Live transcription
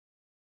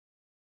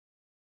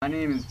My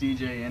name is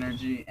DJ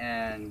Energy,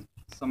 and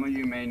some of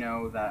you may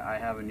know that I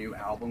have a new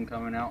album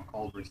coming out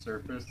called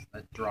RESURFACE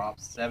that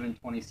drops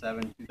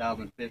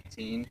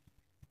 7/27/2015.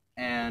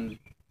 And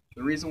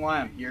the reason why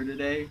I'm here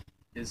today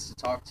is to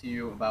talk to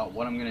you about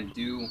what I'm going to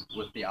do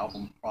with the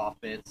album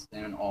profits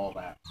and all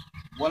that.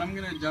 What I'm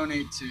going to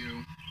donate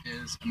to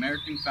is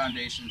American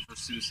Foundation for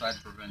Suicide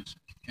Prevention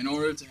in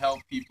order to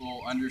help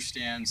people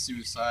understand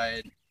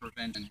suicide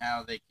prevention and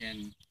how they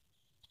can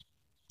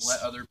let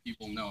other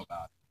people know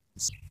about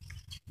it.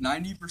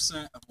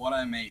 90% of what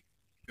I make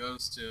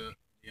goes to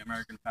the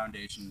American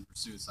Foundation for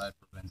Suicide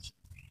Prevention,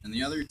 and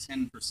the other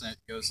 10%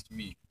 goes to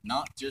me.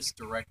 Not just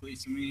directly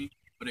to me,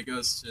 but it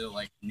goes to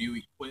like new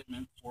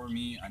equipment for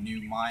me, a new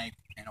mic,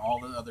 and all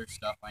the other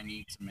stuff I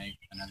need to make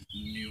a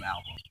new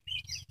album.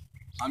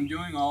 I'm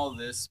doing all of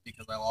this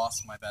because I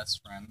lost my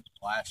best friend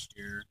last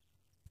year,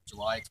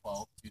 July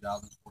 12th,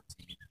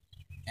 2014.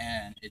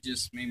 And it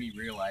just made me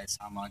realize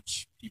how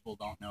much people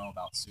don't know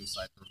about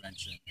suicide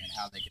prevention and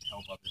how they can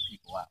help other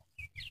people out.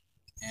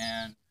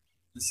 And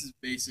this is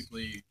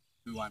basically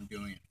who I'm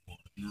doing it for,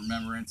 in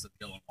remembrance of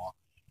Dylan Walker.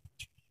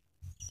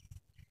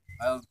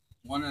 I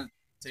want to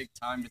take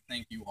time to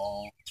thank you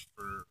all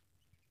for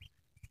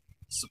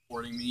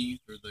supporting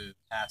me through the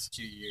past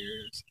 2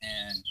 years,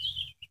 and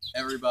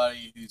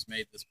everybody who's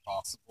made this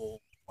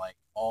possible, like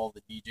all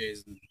the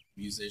DJs and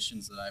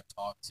musicians that I've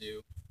talked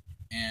to.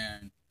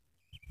 And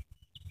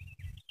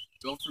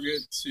don't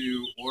forget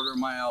to order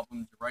my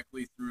album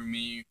directly through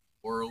me,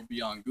 or it'll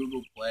be on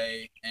Google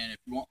Play. And if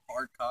you want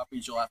hard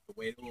copies, you'll have to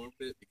wait a little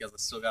bit because I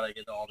still got to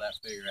get all that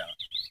figured out.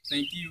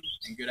 Thank you,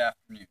 and good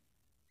afternoon.